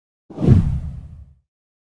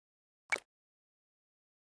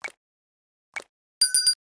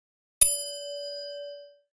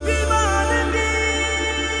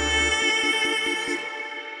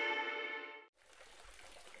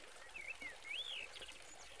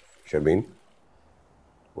शर्मीन,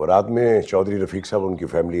 वो रात में चौधरी रफीक साहब उनकी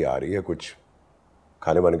फैमिली आ रही है, कुछ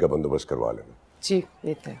खाने वाने का बंदोबस्त करवा लेना। जी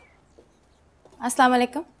लेते हैं। अस्सलाम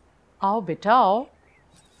वालेकुम। आओ बेटा आओ,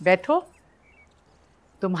 बैठो।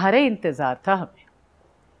 तुम्हारे इंतजार था हमें।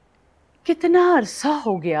 कितना अरसा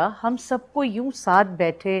हो गया हम सबको यूं साथ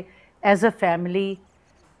बैठे एज अ फैमिली।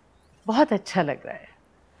 बहुत अच्छा लग रहा है।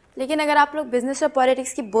 लेकिन अगर आप लोग बिजनेस और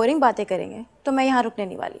पॉलिटिक्स की बोरिंग बातें करेंगे तो मैं यहाँ रुकने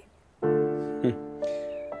नहीं वाली।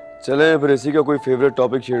 चले फिर इसी का कोई फेवरेट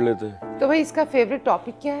टॉपिक छेड़ लेते हैं। तो भाई इसका फेवरेट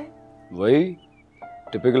टॉपिक क्या है? वही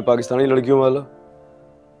टिपिकल पाकिस्तानी लड़कियों वाला,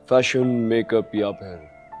 फैशन, मेकअप या फिर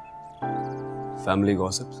फैमिली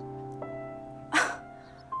गॉसिप्स।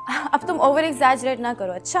 अब तुम ओवर एग्जैजरेट ना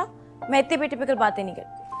करो। अच्छा, मैं इतनी भी टिपिकल बातें नहीं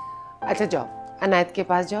करती। अच्छा जाओ, अनायत के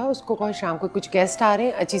पास जाओ, उसको कहो शाम को कुछ गेस्ट आ रहे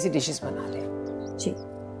हैं, अच्छी सी डिशेस बना ले। जी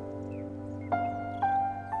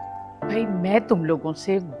भाई, मैं तुम लोगों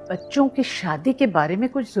से बच्चों की शादी के बारे में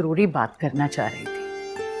कुछ जरूरी बात करना चाह रही थी।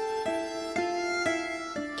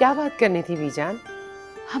 क्या बात करनी थी बीजान?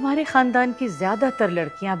 हमारे खानदान की ज्यादातर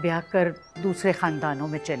लड़कियां ब्याह कर दूसरे खानदानों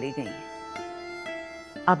में चली गई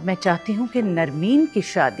हैं। अब मैं चाहती हूँ कि नरमीन की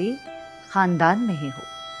शादी खानदान में ही हो।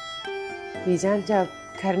 बीजान, जब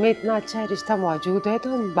घर में इतना अच्छा रिश्ता मौजूद है तो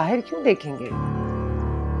हम बाहर क्यों देखेंगे?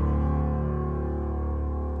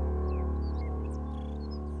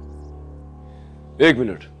 एक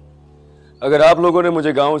मिनट, अगर आप लोगों ने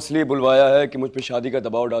मुझे गांव इसलिए बुलवाया है कि मुझ पे शादी का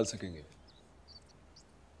दबाव डाल सकेंगे,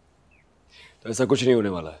 तो ऐसा कुछ नहीं होने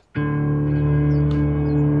वाला है।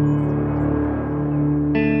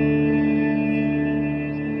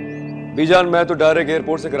 बीजान, मैं तो डायरेक्ट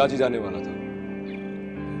एयरपोर्ट से कराची जाने वाला था।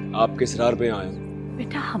 आपके इसरार पे आया हूं।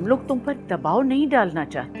 बेटा, हम लोग तुम पर दबाव नहीं डालना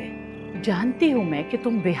चाहते। जानती हूँ मैं कि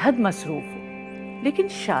तुम बेहद मसरूफ हो, लेकिन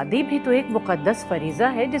शादी भी तो एक मुकद्दस फरीजा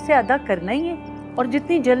है जिसे अदा करना ही है, और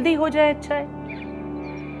जितनी जल्दी हो जाए अच्छा है।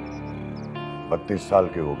 32 साल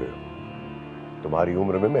के हो गए। तुम्हारी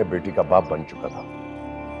उम्र में मैं बेटी का बाप बन चुका था।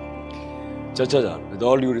 चाचा जान, विद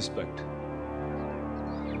ऑल ड्यू रिस्पेक्ट,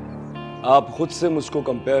 आप खुद से मुझको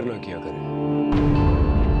कंपेयर ना किया करें।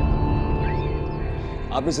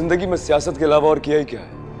 आपने जिंदगी में सियासत के अलावा और किया ही क्या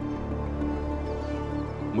है?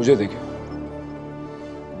 मुझे देखिए,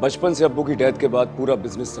 बचपन से अब्बू की डेथ के बाद पूरा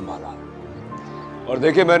बिजनेस संभाला, और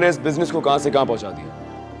देखिए मैंने इस बिजनेस को कहां से कहां पहुंचा दिया।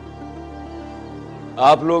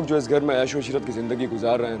 आप लोग जो इस घर में ऐशो इशरत की जिंदगी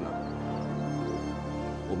गुजार रहे हैं ना,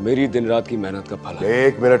 वो मेरी दिन रात की मेहनत का फल है।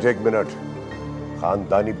 एक मिनट,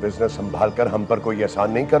 खानदानी बिजनेस संभाल कर हम पर कोई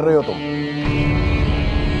एहसान नहीं कर रहे हो तुम।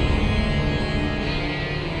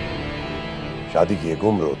 शादी की एक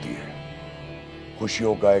उम्र होती है,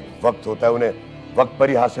 खुशियों का एक वक्त होता है, उन्हें वक्त पर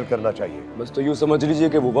ही हासिल करना चाहिए। बस तो यूं समझ लीजिए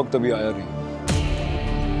कि वो वक्त अभी आया नहीं।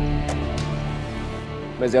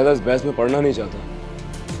 मैं ज्यादा इस बहस में पढ़ना नहीं चाहता।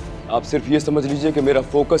 आप सिर्फ ये समझ लीजिए कि मेरा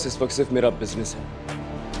फोकस इस वक्त सिर्फ मेरा बिजनेस है।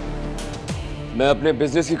 मैं अपने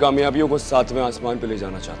बिजनेस की कामयाबियों को 7वें आसमान पे ले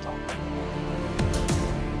जाना चाहता हूं,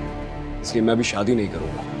 इसलिए मैं भी शादी नहीं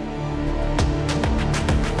करूंगा।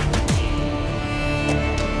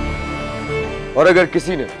 और अगर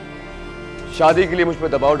किसी ने शादी के लिए मुझ पर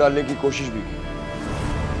दबाव डालने की कोशिश भी की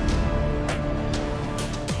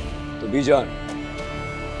तो बीजान,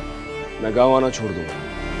 मैं गांव आना छोड़ दूंगा।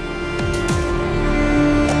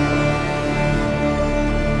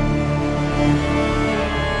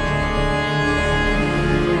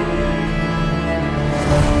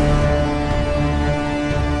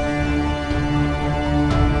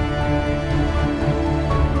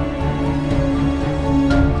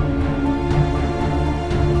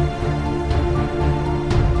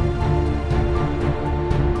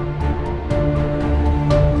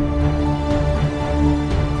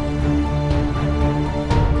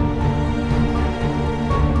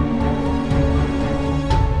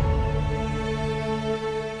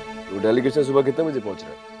 डेलीगेशन सुबह कितने बजे पहुंच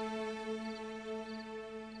रहा है?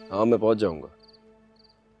 हाँ, मैं पहुंच जाऊंगा।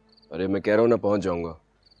 अरे मैं कह रहा हूं ना, पहुंच जाऊंगा।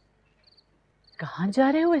 कहाँ जा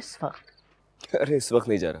रहे हो इस वक्त? अरे इस वक्त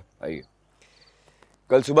नहीं जा रहा, आइए।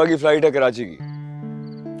 कल सुबह की फ्लाइट है कराची की,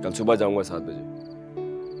 कल सुबह जाऊंगा 7 बजे।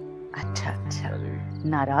 अच्छा,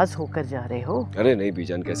 नाराज होकर जा रहे हो? अरे नहीं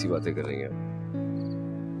बीजान, कैसी बातें कर रही हैं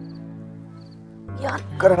यार।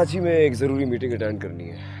 कराची में एक जरूरी मीटिंग अटेंड करनी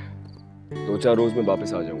है, 2-4 रोज में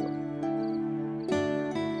वापस आ जाऊंगा।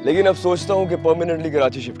 लेकिन अब सोचता हूँ कि परमानेंटली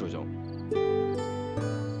कराची शिफ्ट हो जाऊं।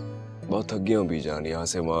 बहुत थक गया हूँ बीजान, यहाँ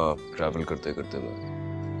से वहाँ ट्रैवल करते करते। मैं,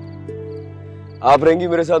 आप रहेंगी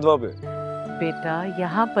मेरे साथ वहाँ पे? बेटा,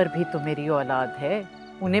 यहाँ पर भी तो मेरी औलाद है,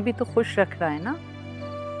 उन्हें भी तो खुश रख रहा है ना,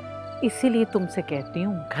 इसीलिए तुमसे कहती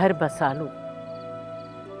हूँ घर बसा लो।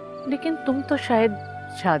 लेकिन तुम तो शायद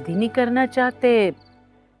शादी नहीं करना चाहते,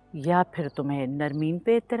 या फिर तुम्हें नरमीन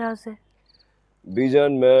पे एतराज है?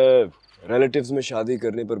 बीजान, मैं रिलेटिव्स में शादी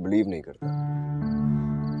करने पर बिलीव नहीं करता।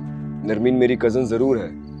 नरमीन मेरी कजन जरूर है,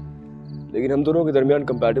 लेकिन हम दोनों के दरमियान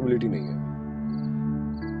कंपैटिबिलिटी नहीं है।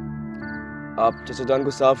 आप चचा जान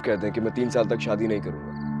को साफ कहते हैं कि मैं 3 साल तक शादी नहीं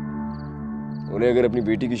करूंगा। उन्हें अगर अपनी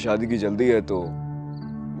बेटी की शादी की जल्दी है तो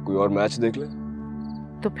कोई और मैच देख ले।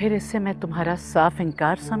 तो फिर इससे मैं तुम्हारा साफ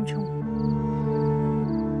इनकार समझूं?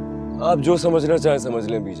 आप जो समझना चाहे समझ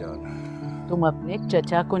लें बीजान। तुम अपने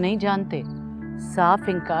चचा को नहीं जानते। साफ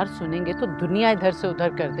इनकार सुनेंगे तो दुनिया इधर से उधर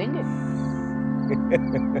कर देंगे।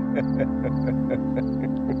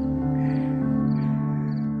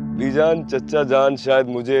 बीजान, चचा जान शायद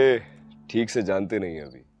मुझे ठीक से जानते नहीं है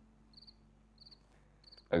अभी।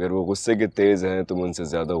 अगर वो गुस्से के तेज हैं तो मैं उनसे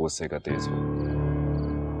ज्यादा गुस्से का तेज हूं।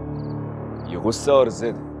 ये गुस्सा और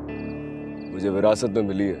जिद मुझे विरासत में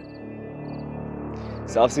मिली है।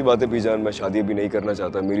 साफ सी बात है बीजान, मैं शादी अभी नहीं करना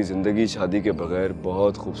चाहता। मेरी जिंदगी शादी के बगैर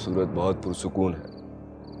बहुत खूबसूरत, बहुत पुरसुकून है।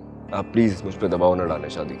 आप प्लीज मुझ पर दबाव न डालें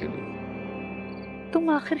शादी के लिए। तुम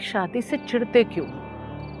आखिर शादी से चिढ़ते क्यों?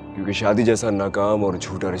 क्योंकि शादी जैसा नाकाम और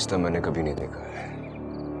झूठा रिश्ता मैंने कभी नहीं देखा है।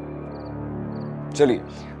 चलिए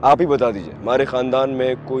आप ही बता दीजिए, हमारे खानदान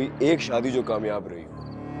में कोई एक शादी जो कामयाब रही हो।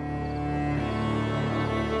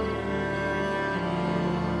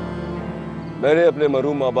 मैंने अपने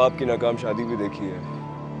मरूम माँ बाप की नाकाम शादी भी देखी है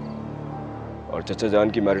और चचा जान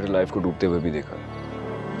की मैरिटल लाइफ को डूबते हुए भी देखा है।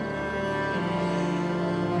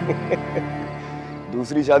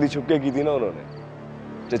 दूसरी शादी छुपके की थी ना उन्होंने,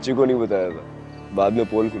 चच्ची को नहीं बताया था, बाद में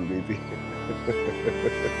पोल खुल गई थी।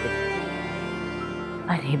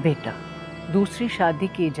 अरे बेटा, दूसरी शादी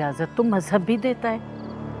की इजाजत तो मजहब भी देता है।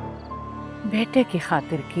 बेटे की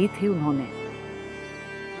खातिर की थी उन्होंने,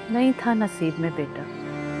 नहीं था नसीब में बेटा।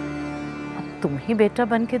 अब तुम ही बेटा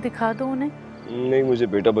बन के दिखा दो उन्हें। नहीं, मुझे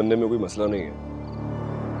बेटा बनने में कोई मसला नहीं है।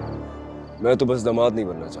 मैं तो बस दामाद नहीं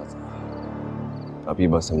बनना चाहता। आप ये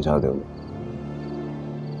बात समझा दे उन्हें।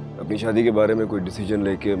 अपनी शादी के बारे में कोई डिसीजन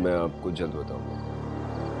लेके मैं आपको जल्द बताऊंगा।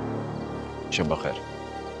 शब खैर।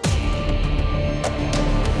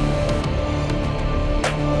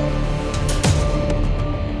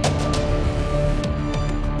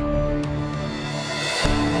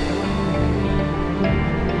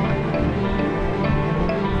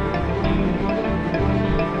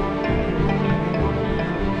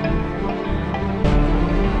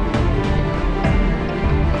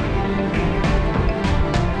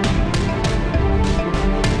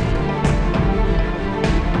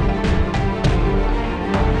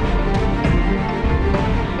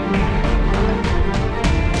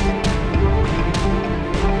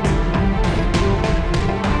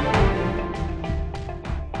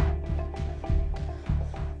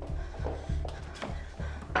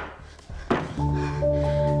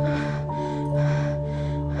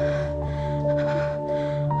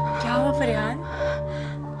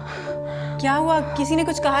 क्या हुआ? किसी ने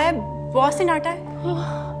कुछ कहा है? बॉस ने डांटा है?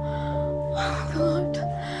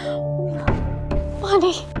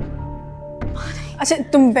 पानी। अच्छा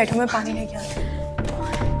तुम बैठो, मैं पानी लेके आती हूँ।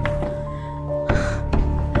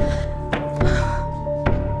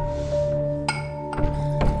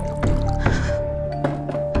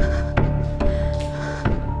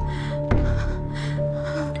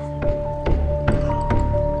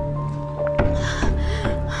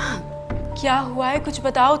 क्या हुआ है, कुछ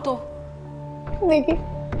बताओ तो। देखिए,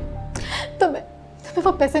 तुम्हें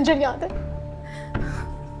वो पैसेंजर याद है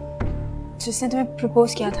जिसने तुम्हें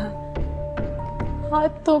प्रपोज किया था? हाथ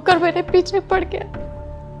धोकर मेरे पीछे पड़ गया,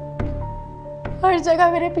 हर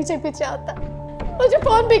जगह मेरे पीछे पीछे आता, मुझे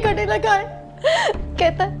फोन भी करने लगा है।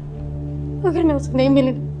 कहता है अगर मैं उसे नहीं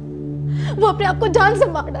मिली वो अपने आप को जान से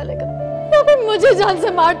मार डालेगा या फिर मुझे जान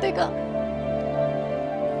से मार देगा।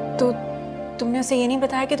 तो तुमने उसे ये नहीं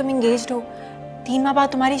बताया कि तुम एंगेज्ड हो? 3 माह बाद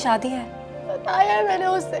तुम्हारी शादी है। बताया है मैंने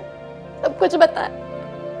उससे, सब कुछ बताया,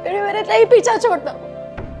 फिर मेरे नहीं पीछा छोड़ता।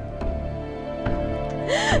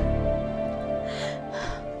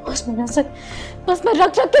 बस मैं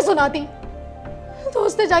रख रख के सुनाती तो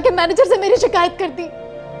उसने जाके मैनेजर से मेरी शिकायत कर दी।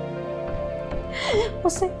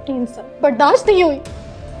 उससे टेंशन बर्दाश्त नहीं हुई,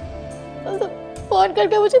 फोन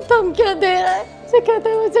करके मुझे धमकियां दे रहा है, उसे कहते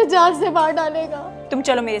हैं मुझे जान से मार डालेगा। तुम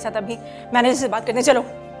चलो मेरे साथ, अभी मैनेजर से बात करने चलो।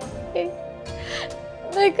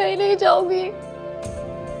 मैं कहीं नहीं जाऊंगी,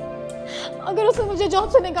 अगर उसने मुझे जॉब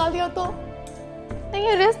से निकाल दिया तो मैं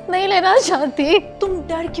ये रिस्क नहीं लेना चाहती। तुम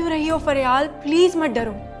डर क्यों रही हो फरियाल? प्लीज मत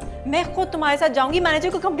डरो, मैं खुद तुम्हारे साथ जाऊंगी, मैनेजर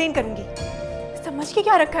को कंप्लेन करूंगी। समझ के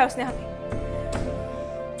क्या रखा है उसने हमें?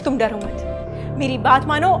 तुम डरो मत, मेरी बात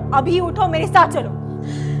मानो, अभी उठो मेरे साथ चलो।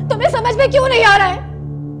 तुम्हें समझ में क्यों नहीं आ रहा है?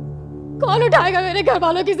 कौन उठाएगा मेरे घर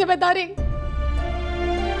वालों की जिम्मेदारी?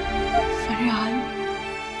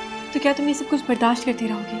 क्या तुम ये सब कुछ बर्दाश्त करती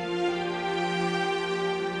रहोगी?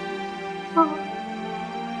 हाँ,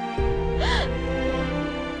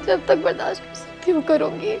 जब तक बर्दाश्त कर सकती हूँ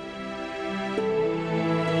करूँगी।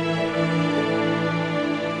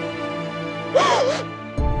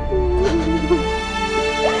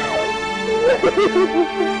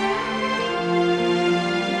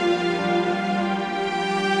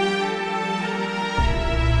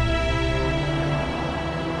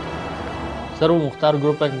 सर वो मुख्तार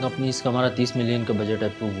ग्रुप एंड कंपनीज का हमारा 30 मिलियन का बजट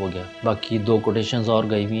अप्रूव हो गया। बाकी 2 कोटेशंस और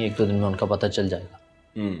गई हुई, 1-2 दिन में उनका पता चल जाएगा।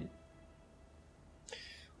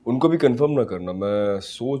 उनको भी कंफर्म ना करना। मैं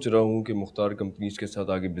सोच रहा हूँ कि मुख्तार कंपनीज के साथ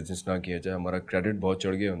आगे बिजनेस ना किया जाए, हमारा क्रेडिट बहुत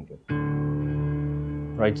चढ़ गया उन पर।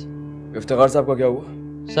 राइट। इफ्तिखार साहब का क्या हुआ?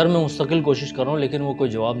 सर मैं मुस्तकिल कोशिश कर रहा हूँ लेकिन वो कोई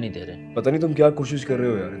जवाब नहीं दे रहे। पता नहीं तुम क्या कोशिश कर रहे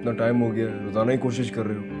हो यार, इतना टाइम हो गया है, रोजाना ही कोशिश कर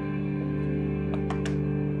रहे हो।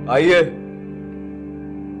 आइए।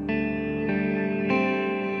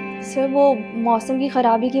 सर वो मौसम की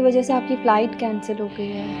खराबी की वजह से आपकी फ्लाइट कैंसिल हो गई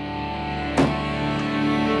है।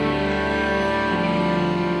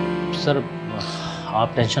 सर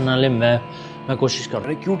आप टेंशन ना लें, मैं कोशिश कर रहा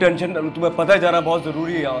अरे क्यों टेंशन? तुम्हें पता है जाना बहुत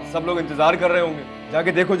जरूरी है, यहाँ सब लोग इंतजार कर रहे होंगे,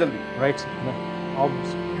 जाके देखो जल्दी। हूँ। Right sir.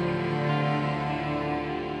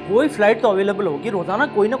 कोई फ्लाइट तो अवेलेबल होगी, रोजाना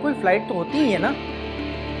कोई ना कोई फ्लाइट तो होती ही है ना।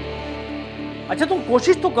 अच्छा तुम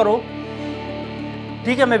कोशिश तो करो।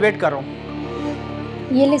 ठीक है मैं वेट कर रहा हूँ।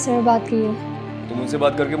 ये ले सर बात की है। तुम उनसे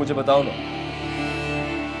बात करके मुझे बताओ ना,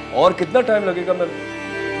 और कितना टाइम लगेगा? मैं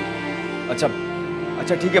अच्छा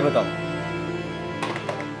ठीक है, बताओ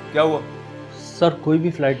क्या हुआ? सर कोई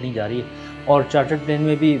भी फ्लाइट नहीं जा रही है और चार्टर्ड प्लेन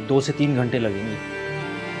में भी 2 से 3 घंटे लगेंगे।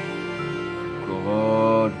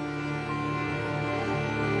 गॉड।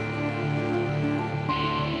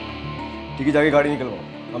 ठीक है, जाके गाड़ी निकलवाओ,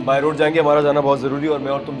 हम बाय रोड जाएंगे, हमारा जाना बहुत जरूरी है और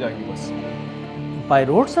मैं और तुम जाएंगे बस। By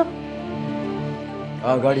road sir?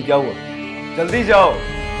 हाँ गाड़ी, क्या हुआ? जल्दी जाओ।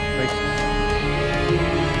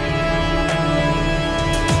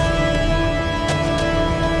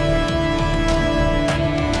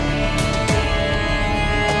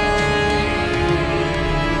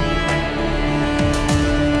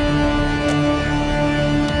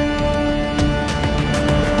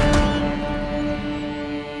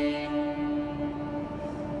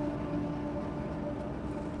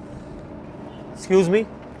 एक्सक्यूज मी,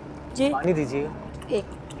 जी पानी दीजिएगा। एक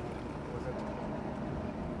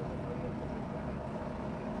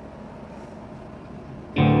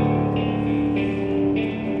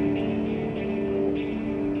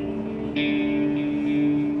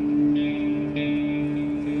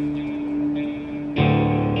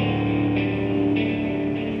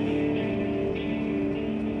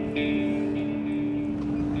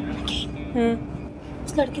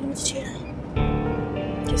उस लड़के ने मुझे छेड़ा है।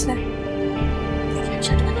 किसने?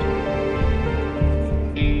 शर्ट वाले।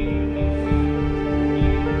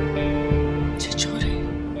 चोर है।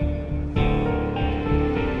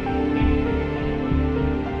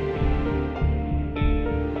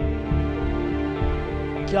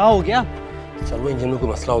 क्या हो गया? सर वो इंजन में कोई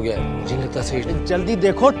मसला हो गया है, मुझे नहीं लगता सर। जल्दी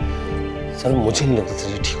देखो सर मुझे नहीं लगता सर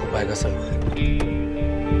ये ठीक हो पाएगा सर।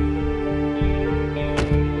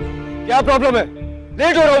 क्या प्रॉब्लम है?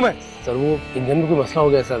 लेट हो रहा हूँ मैं। सर वो इंजन में कोई मसला हो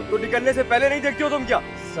गया सर। तो निकलने से पहले नहीं देखते हो तुम क्या?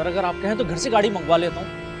 सर अगर आप कहें तो घर से गाड़ी मंगवा लेता हूँ।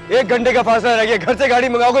 1 घंटे का फासला रह गया, घर से गाड़ी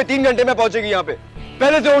मंगाओगे 3 घंटे में पहुंचेगी यहाँ पे।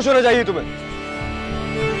 पहले से होश होना चाहिए तुम्हें।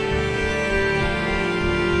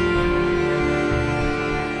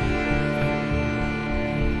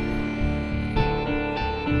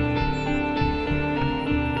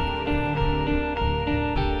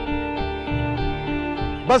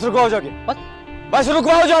 बस रुकवाओ जाके, बस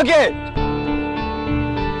रुकवाओ जाके।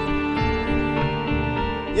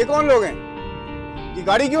 ये कौन लोग हैं? ये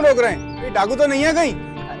गाड़ी क्यों रोक रहे हैं? ये डाकू तो नहीं है कहीं?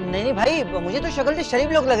 नहीं भाई, मुझे तो शक्ल से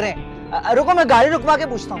शरीफ लोग लग रहे हैं। रुको मैं गाड़ी रुकवा के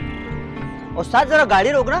पूछता हूँ। उस्ताद जरा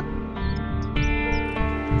गाड़ी रोकना।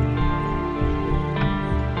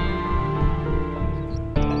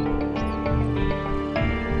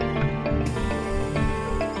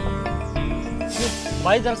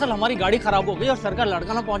 भाई दरअसल हमारी गाड़ी खराब हो गई और सर का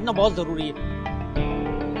लड़काना पहुंचना बहुत जरूरी है।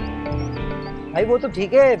 भाई वो तो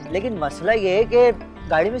ठीक है, लेकिन मसला ये है कि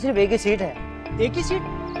गाड़ी में सिर्फ एक ही सीट है। एक ही सीट?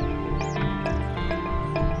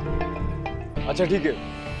 अच्छा ठीक है,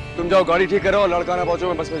 तुम जाओ गाड़ी ठीक करो और लड़काना पहुंचो,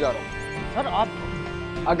 मैं बस में जा रहा हूँ। सर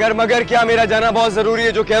आप अगर मगर क्या, मेरा जाना बहुत जरूरी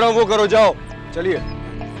है, जो कह रहा हूँ वो करो, जाओ चलिए।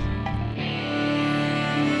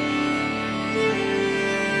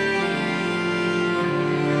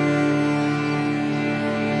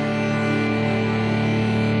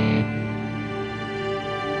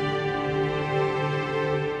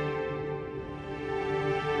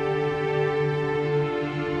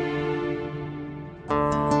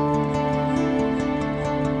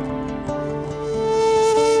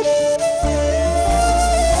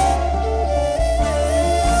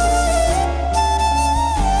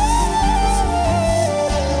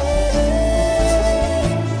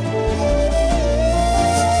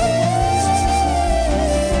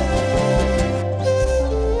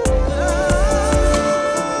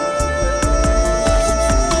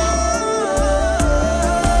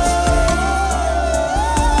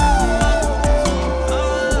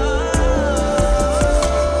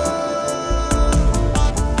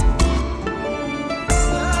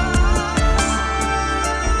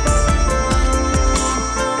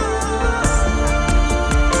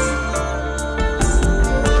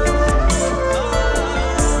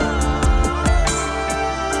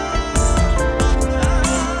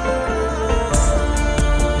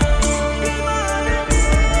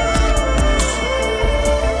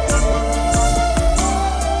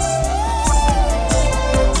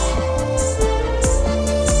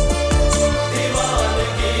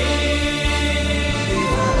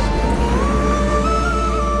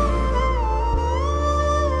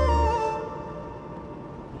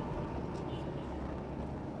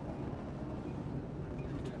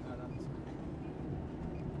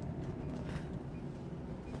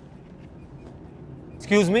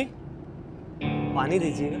 एक्सक्यूज मी, पानी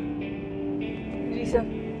दीजिएगा। जी सर।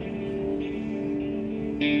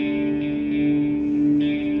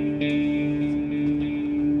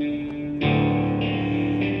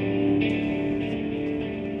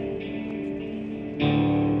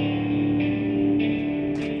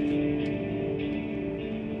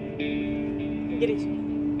 गिरीश,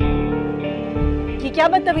 ये क्या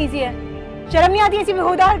बदतमीजी है? शर्म नहीं आती ऐसी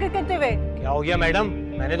बेहुदा हरकत करते हुए? क्या हो गया मैडम?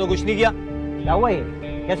 मैंने तो कुछ नहीं किया। क्या हुआ ये?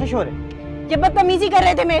 कैसे शोर है? ये बदतमीजी कर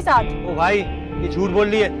रहे थे मेरे साथ। ओ भाई, ये झूठ बोल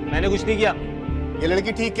रही है, मैंने कुछ नहीं किया। ये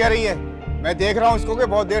लड़की ठीक कह रही है, मैं देख रहा हूँ इसको कि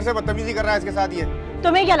बहुत देर से बदतमीजी कर रहा है इसके साथ ये।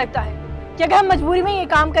 तुम्हें क्या लगता है कि अगर हम मजबूरी में ये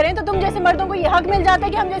काम करें तो तुम जैसे मर्दों को ये हक मिल जाता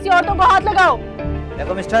है कि हम जैसी औरतों को हाथ लगाओ?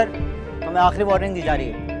 देखो मिस्टर, तुम्हें आखिरी वार्निंग दी जा रही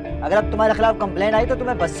है। अगर अब तुम्हारे खिलाफ कंप्लेंट आई तो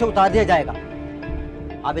तुम्हें बस से उतार दिया जाएगा।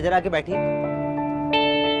 आप इधर आके बैठिए।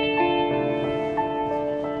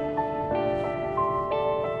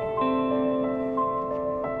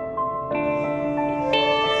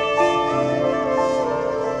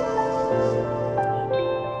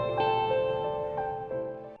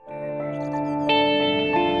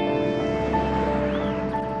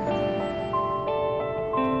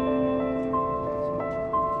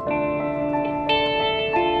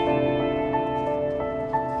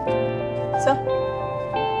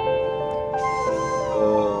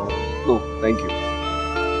 Thank you.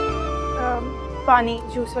 पानी,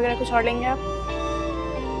 जूस वगैरह कुछ और लेंगे आप?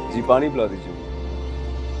 जी पानी पिला दीजिए।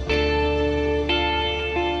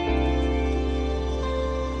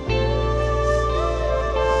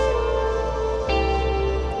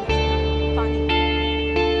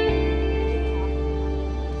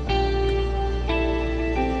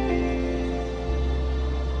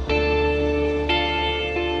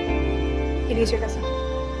 लीजिएगा सर।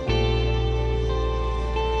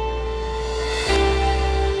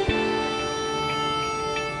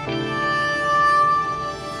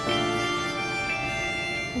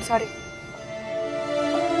 सॉरी।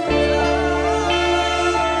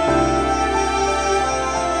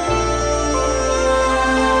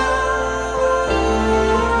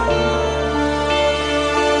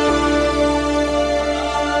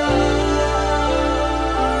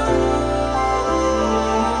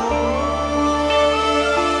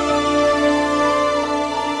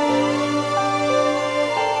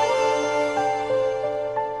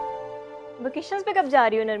 वेकेशंस पे कब जा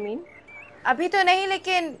रही हो नरमीन? अभी तो नहीं,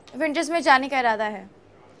 लेकिन विंटर्स में जाने का इरादा है।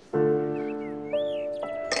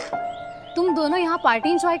 तुम दोनों यहाँ पार्टी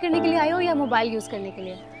एंजॉय करने के लिए आए हो या मोबाइल यूज करने के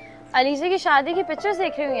लिए? अलीजे की शादी की पिक्चर्स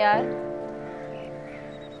देख रही हूँ यार।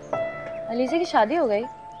 अलीजे की शादी हो गई?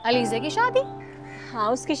 अलीजे की शादी? हाँ,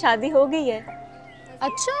 उसकी शादी हो गई है।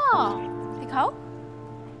 अच्छा, दिखाओ।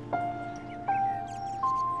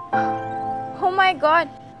 ओह माय गॉड,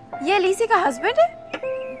 ये अलीजे का हस्बैंड है?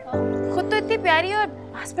 खुद तो इतनी प्यारी और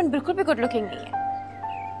हस्बैंड बिल्कुल भी गुड लुकिंग नहीं है।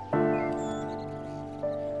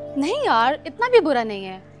 नहीं यार, इतना भी बुरा नहीं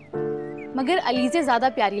है, मगर अलीजे ज्यादा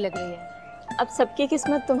प्यारी लग रही है। अब सबकी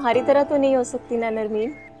किस्मत तुम्हारी तरह तो नहीं हो सकती ना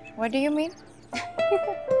Narmeen. What do you mean?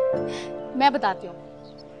 मैं बताती हूँ।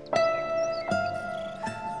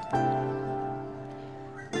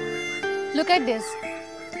 Look at this.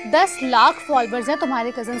 10 lakh followers हैं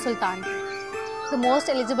तुम्हारे कजन सुल्तान के। The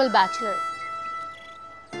most eligible bachelor.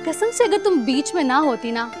 कसम से अगर तुम बीच में ना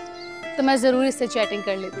होती ना तो मैं जरूर इससे चैटिंग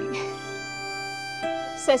कर लेती।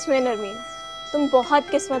 सच में नरमीन, तुम बहुत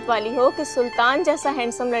किस्मत वाली हो कि सुल्तान जैसा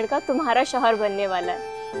हैंडसम लड़का तुम्हारा शौहर बनने वाला है।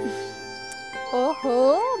 ओहो,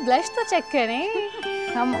 ब्लश तो चेक करें।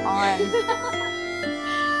 Come on.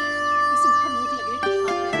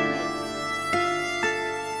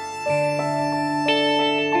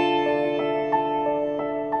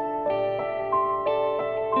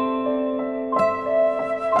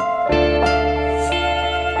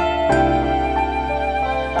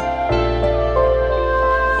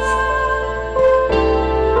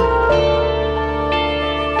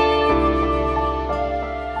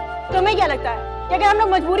 क्या लगता है कि अगर हम लोग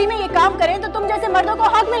मजबूरी में ये काम करें तो तुम जैसे मर्दों को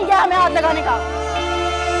हक मिल गया हमें हाथ लगाने का?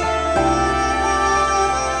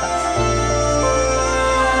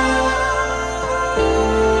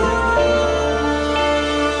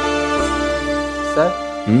 सर,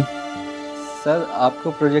 सर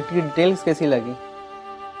आपको प्रोजेक्ट की डिटेल्स कैसी लगी?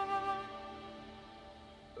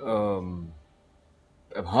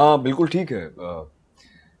 हाँ बिल्कुल ठीक है।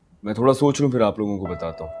 मैं थोड़ा सोच लूं फिर आप लोगों को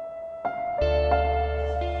बताता हूँ।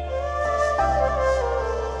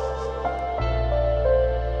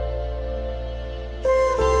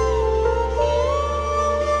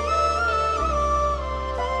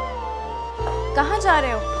 कहाँ जा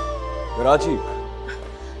रहे हो? कराची।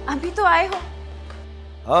 अभी तो आए हो?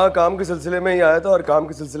 हाँ, काम के सिलसिले में ही आया था और काम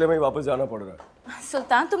के सिलसिले में ही वापस जाना पड़ रहा है।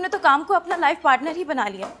 सुल्तान, तुमने तो काम को अपना लाइफ पार्टनर ही बना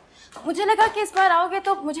लिया। मुझे लगा कि इस बार आओगे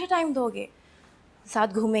तो मुझे टाइम दोगे, साथ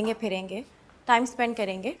घूमेंगे फिरेंगे, टाइम स्पेंड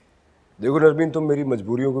करेंगे। देखो नरमीन, तुम मेरी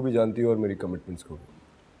मजबूरियों को भी जानती हो और मेरी कमिटमेंट्स को भी।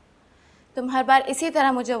 तुम हर बार इसी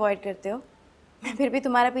तरह मुझे अवॉइड करते हो, मैं फिर भी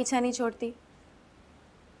तुम्हारा पीछा नहीं छोड़ती।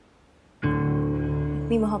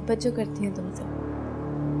 इतनी मोहब्बत जो करती हूँ तुमसे।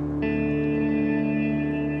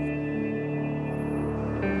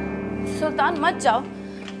 सुल्तान मत जाओ,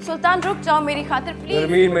 सुल्तान रुक जाओ मेरी खातिर प्लीज।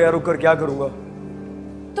 नरमीन, मैं यहाँ रुक कर क्या करूँगा?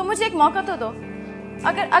 तुम मुझे एक मौका तो दो।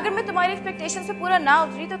 अगर मैं तुम्हारी एक्सपेक्टेशन से पूरा ना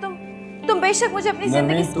उतरी तो तुम बेशक मुझे अपनी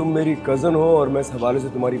जिंदगी। तुम मेरी कजन हो और मैं इस हवाले से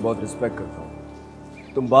तुम्हारी बहुत रिस्पेक्ट करता हूँ।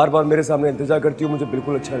 तुम बार बार मेरे सामने इंतजार करती हो, मुझे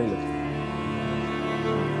बिल्कुल अच्छा नहीं लगता।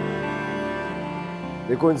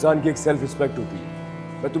 देखो, इंसान की एक सेल्फ रिस्पेक्ट होती है।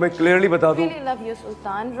 मैं तुम्हें क्लियरली बता दूं। I love you,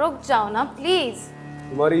 सुल्तान, रुक जाओ ना प्लीज।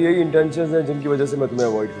 तुम्हारी यही इंटेंशंस हैं जिनकी वजह से मैं तुम्हें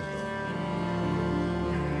अवॉइड करता हूँ।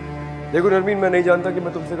 देखो नरमीन, मैं नहीं जानता कि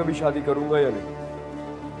मैं तुमसे कभी शादी करूंगा या नहीं,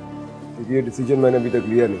 क्योंकि ये डिसीजन मैंने अभी तक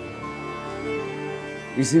लिया नहीं।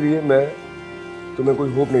 इसीलिए मैं तुम्हें कोई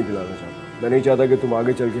होप नहीं दिलाना चाहता। मैं नहीं चाहता कि तुम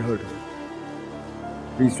आगे चल के हर्ट हो।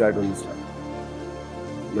 Please try to understand.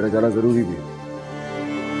 मेरा जाना जरूरी भी है।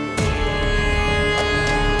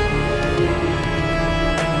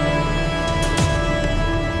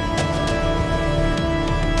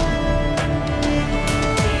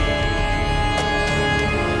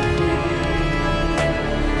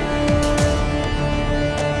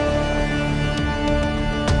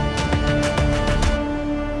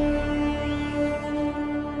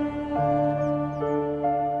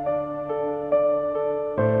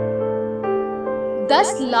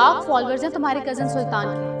 लाख फॉलोअर्स हैं तुम्हारे कजन सुल्तान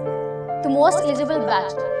के, तो मोस्ट एलिजिबल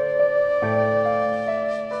बैचलर।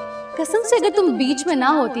 कसम से अगर तुम बीच में ना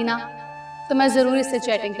होती ना तो मैं जरूर इससे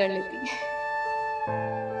चैटिंग कर लेती।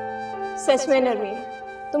 सच में नरमीन,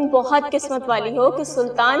 तुम बहुत किस्मत वाली हो कि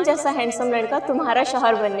सुल्तान जैसा हैंडसम लड़का तुम्हारा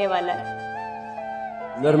शौहर बनने वाला है।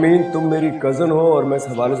 नरमीन, तुम मेरी कजन हो और मैं इस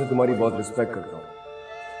हवाले से तुम्हारी बहुत रिस्पेक्ट करता हूँ।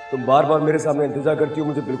 तुम बार बार मेरे सामने इंतजार करती हो,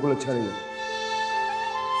 मुझे बिल्कुल अच्छा नहीं लगता।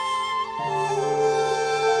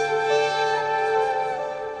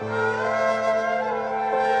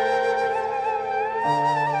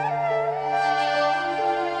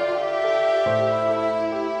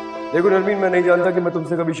 देखो नरमीन, मैं नहीं जानता कि मैं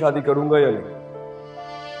तुमसे कभी शादी करूंगा या नहीं,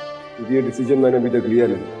 क्योंकि ये डिसीजन मैंने अभी तक लिया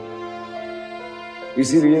नहीं।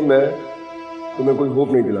 इसीलिए मैं तुम्हें कोई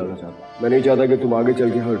होप नहीं दिलाना चाहता। मैं नहीं चाहता कि तुम आगे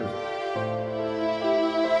चल के हर्ट हो।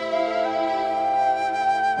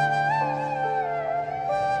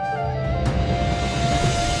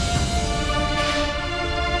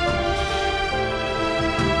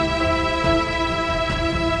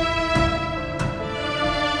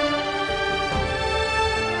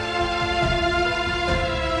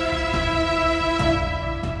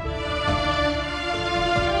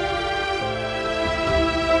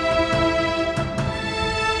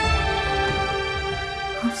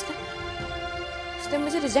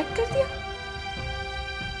 रिजेक्ट कर दिया?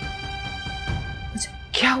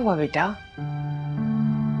 क्या हुआ बेटा?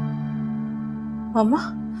 मामा,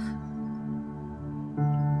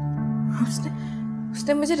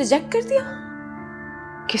 उसने मुझे रिजेक्ट कर दिया।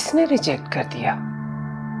 किसने रिजेक्ट कर दिया?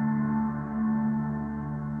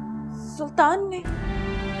 सुल्तान ने।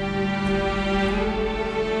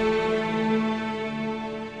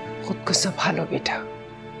 खुद को संभालो बेटा,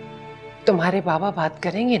 तुम्हारे बाबा बात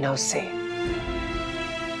करेंगे ना उससे।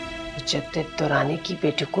 मुजद्दिद दुरानी की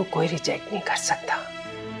बेटी को कोई रिजेक्ट नहीं कर सकता।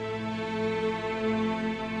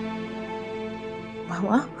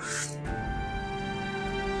 मामा,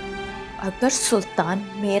 अगर सुल्तान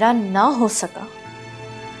मेरा ना हो सका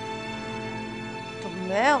तो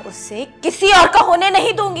मैं उसे किसी और का होने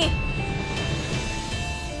नहीं दूंगी।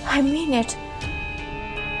 I mean it.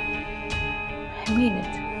 I mean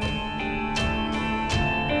it.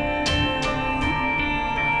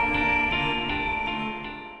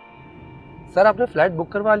 Sir, आपने फ्लाइट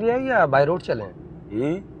बुक करवा लिया है या बाय रोड चले?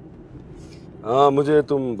 हाँ, मुझे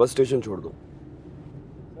तुम बस स्टेशन छोड़ दो।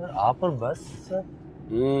 सर, आप और बस? सर,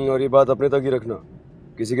 और ये बात अपने तक ही रखना,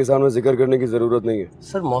 किसी के सामने जिक्र करने की जरूरत नहीं है।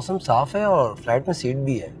 सर, मौसम साफ है और फ्लाइट में सीट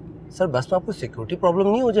भी है। सर, बस में आपको सिक्योरिटी प्रॉब्लम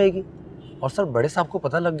नहीं हो जाएगी? और सर, बड़े साहब को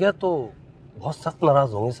पता लग गया तो बहुत सख्त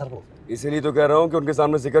नाराज होंगे सर वो। इसीलिए तो कह रहा हूँ कि उनके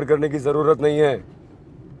सामने जिक्र करने की जरूरत नहीं है।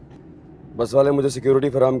 बस वाले मुझे सिक्योरिटी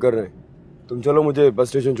फराहम कर रहे हैं। तुम चलो, मुझे बस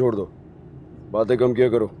स्टेशन छोड़ दो, बातें कम किया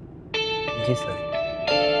करो। जी सर।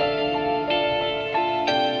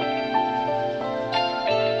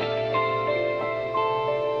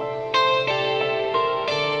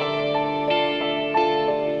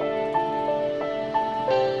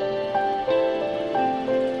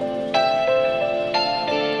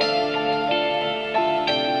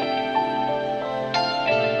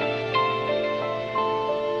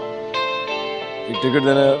 टिकट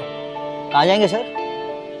देना यार। कहाँ जाएंगे सर?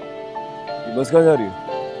 ये बस कहाँ जा रही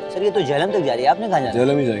है? सर ये तो झेलम तक जा रही है, आपने कहाँ जाना?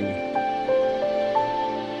 झेलम ही जाएंगे।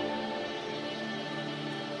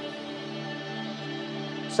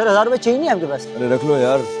 सर 1000 रुपये चाहिए नहीं आपके पास? अरे रख लो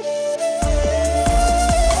यार।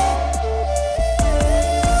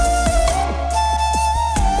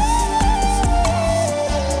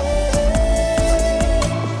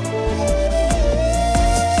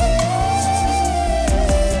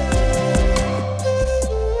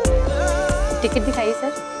 टिकट दिखाइए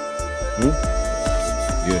सर।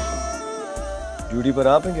 ये ड्यूटी पर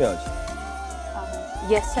आप हैं क्या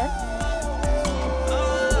आज? Yes sir.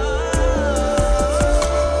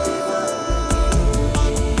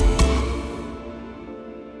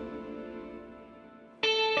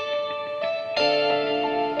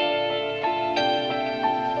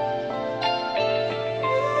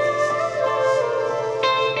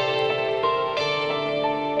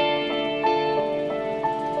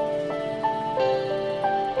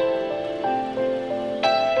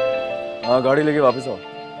 हाँ गाड़ी लेके वापस आओ।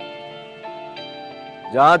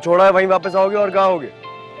 जहां छोड़ा है वहीं वापस आओगे और कहाँ होगे?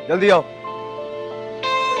 जल्दी आओ।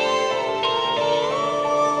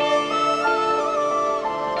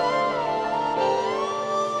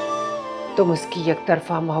 तुम उसकी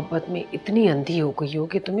एकतरफा मोहब्बत में इतनी अंधी हो गई हो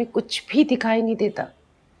कि तुम्हें कुछ भी दिखाई नहीं देता।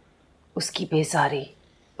 उसकी बेजारी,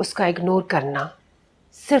 उसका इग्नोर करना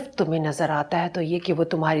सिर्फ तुम्हें नजर आता है तो ये कि वो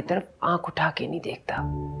तुम्हारी तरफ आंख उठा के नहीं देखता।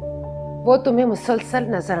 वो तुम्हें मुसलसल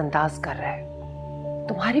नजरअंदाज कर रहा है।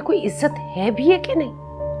 तुम्हारी कोई इज्जत है भी है कि नहीं?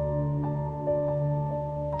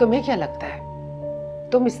 तुम्हें क्या लगता है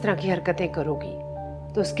तुम इस तरह की हरकतें करोगी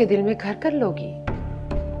तो उसके दिल में घर कर लोगी?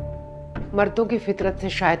 मर्दों की फितरत से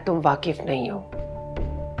शायद तुम वाकिफ नहीं हो।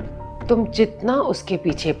 तुम जितना उसके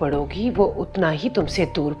पीछे पड़ोगी वो उतना ही तुमसे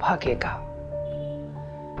दूर भागेगा।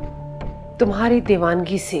 तुम्हारी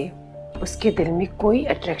दीवानगी से उसके दिल में कोई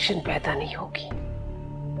अट्रैक्शन पैदा नहीं होगी।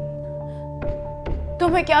 तो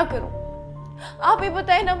मैं क्या करूं? आप ही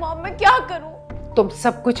बताएं ना मॉम, मैं क्या करूं? तुम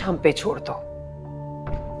सब कुछ हम पे छोड़ दो।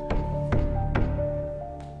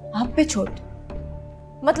 आप पे छोड़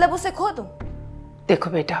दो? मतलब उसे खो दूं? देखो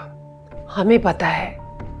बेटा, हमें पता है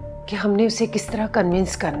कि हमने उसे किस तरह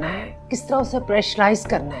कन्विंस करना है, किस तरह उसे प्रेशराइज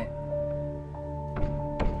करना है।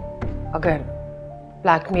 अगर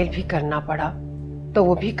ब्लैकमेल भी करना पड़ा तो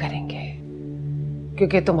वो भी करेंगे,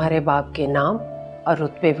 क्योंकि तुम्हारे बाप के नाम और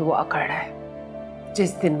रुतबे भी वो अकड़ रहा है।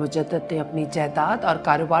 जिस दिन मुजद्दद ने अपनी जायदाद और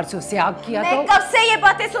कारोबार से उसे आग किया मैं कब से ये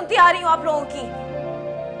बातें सुनती आ रही हूँ आप लोगों की।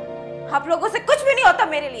 आप लोगों से कुछ भी नहीं होता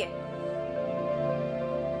मेरे लिए।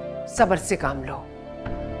 सब्र से काम लो।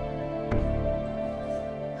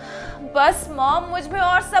 बस मॉम, मुझ में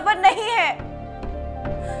और सब्र नहीं है।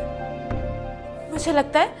 मुझे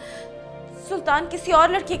लगता है सुल्तान किसी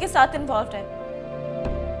और लड़की के साथ इन्वॉल्व है।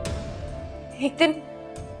 एक दिन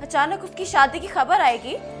अचानक उसकी शादी की खबर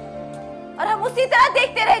आएगी और हम उसी तरह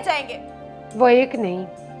देखते रह जाएंगे। वो एक नहीं,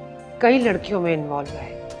 कई लड़कियों में इन्वॉल्व है,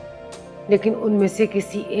 लेकिन उनमें से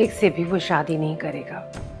किसी एक से भी वो शादी नहीं करेगा,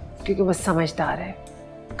 क्योंकि वो समझदार है।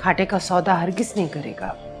 खाटे का सौदा हरगिज नहीं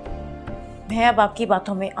करेगा। मैं अब आपकी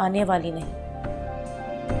बातों में आने वाली नहीं।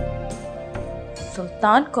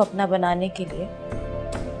 सुल्तान को अपना बनाने के लिए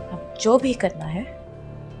अब जो भी करना है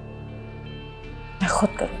मैं खुद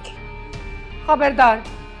करूंगी। खबरदार,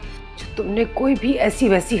 जो तुमने कोई भी ऐसी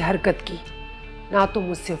वैसी हरकत की, ना तुम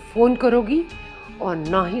मुझसे फोन करोगी और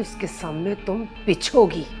ना ही उसके सामने तुम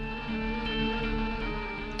पिछोगी।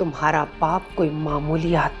 तुम्हारा बाप कोई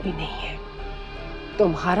मामूली आदमी नहीं है।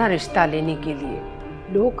 तुम्हारा रिश्ता लेने के लिए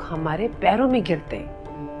लोग हमारे पैरों में गिरते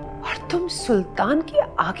हैं और तुम सुल्तान के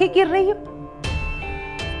आगे गिर रही हो।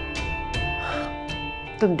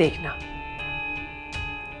 तुम देखना,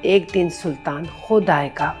 एक दिन सुल्तान खुद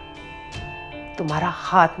आएगा तुम्हारा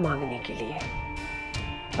हाथ मांगने के लिए।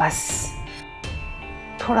 बस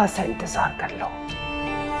थोड़ा सा इंतजार कर लो।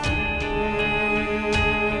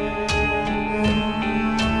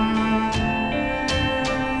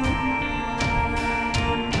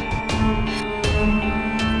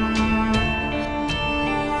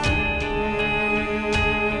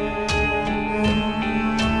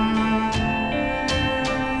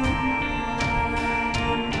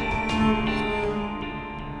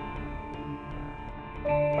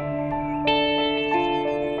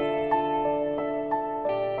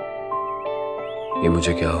 ये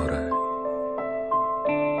मुझे क्या हो रहा है?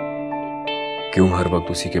 क्यों हर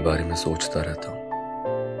वक्त उसी के बारे में सोचता रहता हूं?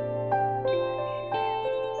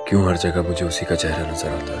 क्यों हर जगह मुझे उसी का चेहरा नजर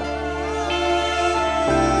आता है?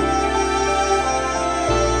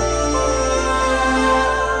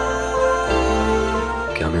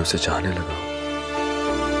 क्या मैं उसे चाहने लगा हूं?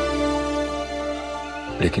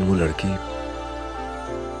 लेकिन वो लड़की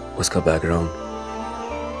उसका बैकग्राउंड,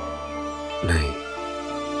 नहीं,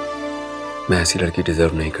 मैं ऐसी लड़की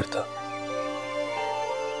डिजर्व नहीं करता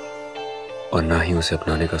और ना ही उसे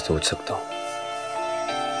अपनाने का सोच सकता हूं।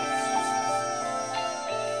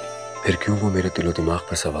 फिर क्यों वो मेरे दिलो दिमाग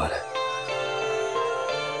पर सवार है?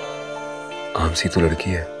 आम सी तो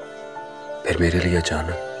लड़की है, फिर मेरे लिए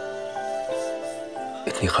अचानक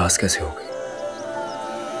इतनी खास कैसे हो गई?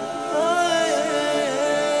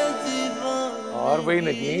 और भाई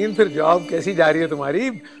नगीन, फिर जॉब कैसी जा रही है तुम्हारी?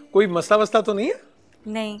 कोई मसला वसला तो नहीं है?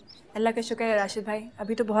 नहीं, अल्लाह का शुक्र है राशिद भाई,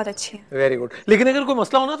 अभी तो बहुत अच्छी है। Very good. लेकिन अगर कोई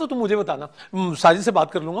मसला हो ना तो तुम मुझे बताना, साजिद से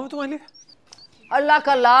बात कर लूंगा मैं तुम्हारे लिए। अल्लाह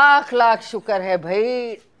का लाख लाख शुक्र है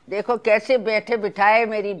भाई। देखो कैसे बैठे बिठाए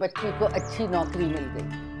मेरी बच्ची को अच्छी नौकरी मिल गई।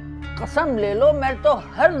 कसम ले लो, मैं तो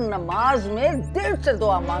हर नमाज में दिल से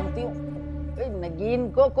दुआ मांगती हूँ नगीन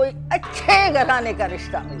को कोई अच्छे घराने का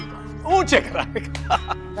रिश्ता मिल जाए। ऊंचे घराने का।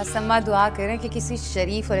 बस अम्मा दुआ करें कि किसी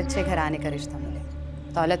शरीफ और अच्छे घराने का रिश्ता मिले।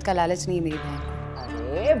 दौलत का लालच नहीं मेरी बहन।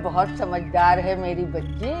 अरे बहुत समझदार है मेरी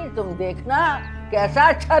बच्ची, तुम देखना कैसा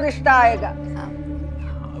अच्छा रिश्ता आएगा।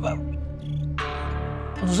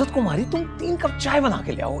 नुसरत कुमारी, तुम 3 कप चाय बना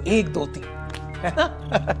के ले आओ, 1 2 3, है ना?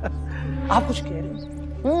 आप कुछ कह रहे हो?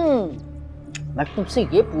 मैं तुमसे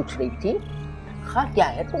ये पूछ रही थी, खा क्या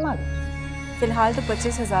है तुम्हारी? फिलहाल तो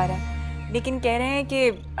 25,000 है, लेकिन कह रहे हैं कि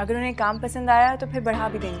अगर उन्हें काम पसंद आया तो फिर बढ़ा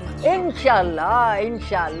भी देंगे। इंशाल्लाह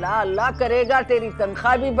इंशाल्लाह, अल्लाह करेगा तेरी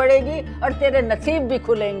तनख्वाह भी बढ़ेगी और तेरे नसीब भी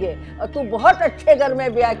खुलेंगे और तू बहुत अच्छे घर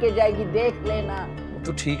में ब्याह के जाएगी, देख लेना।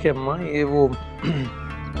 तो ठीक है अम्मा, ये वो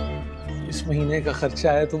इस महीने का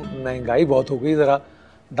खर्चा है, तो महंगाई बहुत हो गई, जरा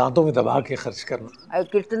दांतों में दबा के खर्च करना।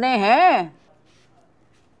 कितने हैं?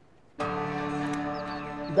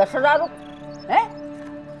 10,000 है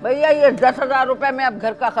भैया। ये 10,000 रुपए में अब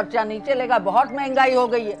घर का खर्चा नहीं चलेगा, बहुत महंगाई हो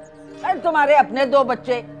गई है। अरे तुम्हारे अपने 2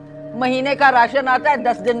 बच्चे, महीने का राशन आता है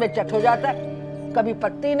 10 दिन में चट हो जाता है। कभी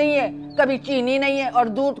पत्ती नहीं है, कभी चीनी नहीं है, और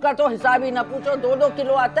दूध का तो हिसाब ही ना पूछो, 2-2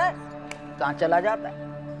 किलो आता है, कहाँ चला जाता है।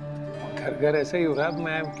 घर घर ऐसा ही हो रहा है,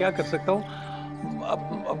 मैं क्या कर सकता हूँ।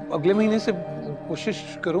 अब अगले महीने से कोशिश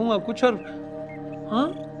करूंगा कुछ। और हाँ,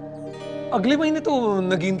 अगले महीने तो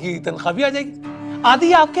नगीन की तनख्वाह भी आ जाएगी,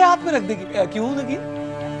 आधी आपके हाथ में रख देगी। क्यों नगीन?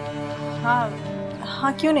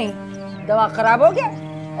 हाँ क्यों नहीं। दवा खराब हो गया?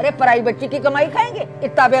 अरे पराई बच्ची की कमाई खाएंगे,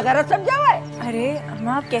 इतना बेगैरत सब जावा है। अरे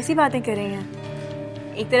अम्मा, आप कैसी बातें कर रही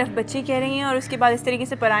हैं? एक तरफ बच्ची कह रही हैं और उसके बाद इस तरीके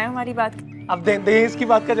से पराए हमारी बात। अब दे इसकी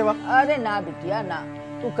बात का जवाब। अरे ना बिटिया ना,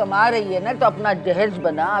 तू कमा रही है ना तो अपना जहेज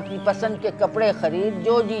बना, अपनी पसंद के कपड़े खरीद,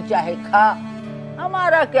 जो जी चाहे खा।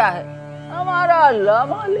 हमारा क्या है, हमारा अल्लाह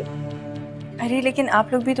मालिक। अरे लेकिन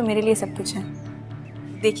आप लोग भी तो मेरे लिए सब कुछ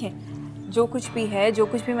हैं। देखिए, जो कुछ भी है, जो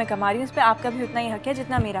कुछ भी मैं कमा रही हूँ, उस पर आपका भी उतना ही हक है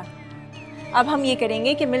जितना मेरा। अब हम ये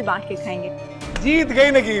करेंगे कि मिल बांट के खाएंगे। जीत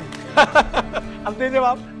गई नगीन। अब दे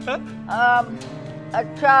जवाब।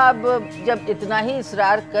 अच्छा, अब जब इतना ही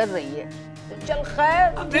इसरार कर रही है तो चल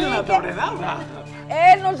खैर। दिल ना तोड़े ना।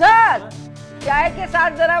 ए नुसरत, चाय के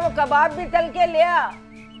साथ जरा वो कबाब भी तल के ले आ।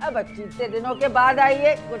 अब अच्छी इतने दिनों के बाद आई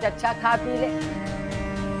है, कुछ अच्छा खा पी ले।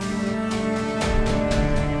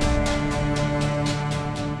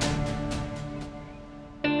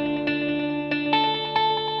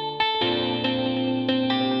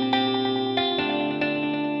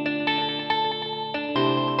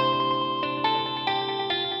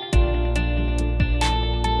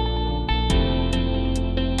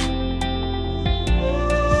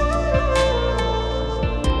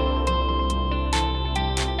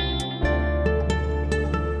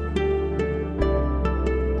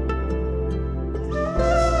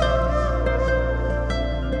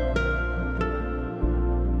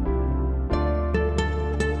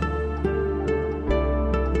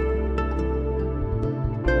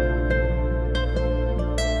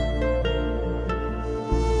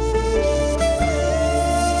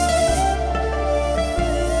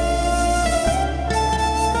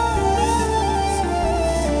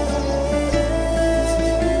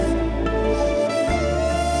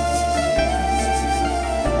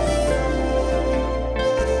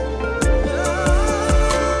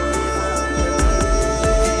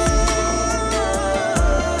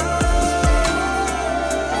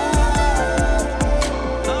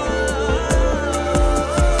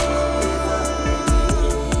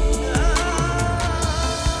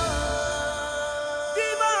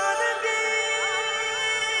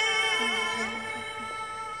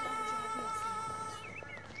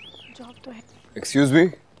 Excuse me,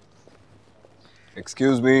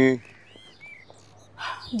 excuse me.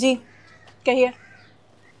 जी कहिए।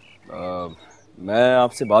 मैं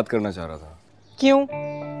आपसे बात करना चाह रहा था। क्यों?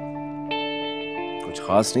 कुछ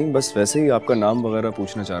खास नहीं, बस वैसे ही आपका नाम वगैरह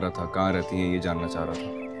पूछना चाह रहा था, कहाँ रहती हैं ये जानना चाह रहा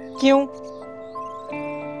था। क्यों?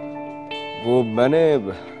 वो मैंने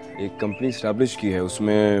एक कंपनी स्टैब्लिश की है,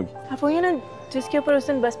 उसमें। आप वही है ना जिसके ऊपर उस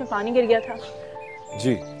दिन बस में पानी गिर गया था?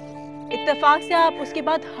 जी। इत्तेफाक से आप उसके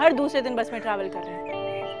बाद हर दूसरे दिन बस में ट्रैवल कर रहे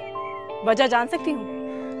हैं। वजह जान सकती हूँ?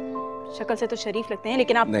 शक्ल से तो शरीफ लगते हैं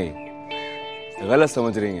लेकिन आप। नहीं, गलत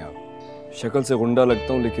समझ रही हैं आप। शक्ल से गुंडा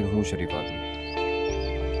लगता हूँ लेकिन हूँ शरीफ आदमी।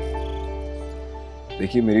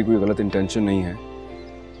 देखिए, मेरी कोई गलत इंटेंशन नहीं है।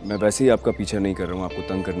 मैं वैसे ही आपका पीछा नहीं कर रहा हूँ आपको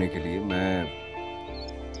तंग करने के लिए।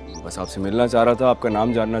 मैं बस आपसे मिलना चाह रहा था, आपका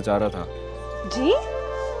नाम जानना चाह रहा था। जी?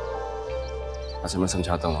 अच्छा, मैं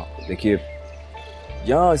समझाता हूँ आपको। देखिए,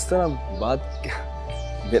 यहाँ इस तरह बात,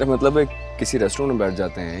 मेरा मतलब है किसी रेस्टोरेंट में बैठ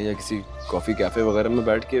जाते हैं या किसी कॉफ़ी कैफ़े वगैरह में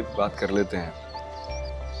बैठ के बात कर लेते हैं।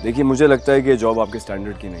 देखिए, मुझे लगता है कि ये जॉब आपके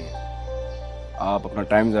स्टैंडर्ड की नहीं है। आप अपना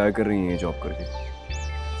टाइम ज़ाया कर रही हैं ये जॉब करके।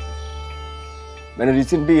 मैंने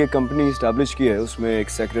रिसेंटली एक कंपनी इस्टेब्लिश की है, उसमें एक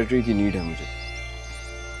सेक्रेटरी की नीड है मुझे।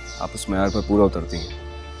 आप उस मैयार पर पूरा उतरती हैं।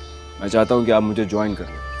 मैं चाहता हूँ कि आप मुझे ज्वाइन कर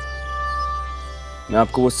लें। मैं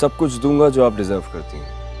आपको वो सब कुछ दूंगा जो आप डिजर्व करती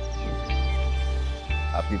हैं।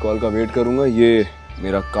 आपकी कॉल का वेट करूंगा। ये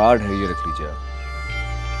मेरा कार्ड है, ये रख लीजिए आप।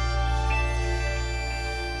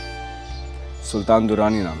 सुल्तान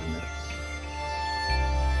दुरानी नाम है मेरा।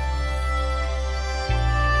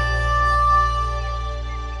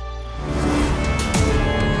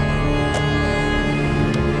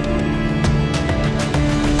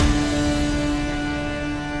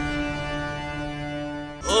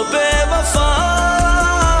 ओ बेवफा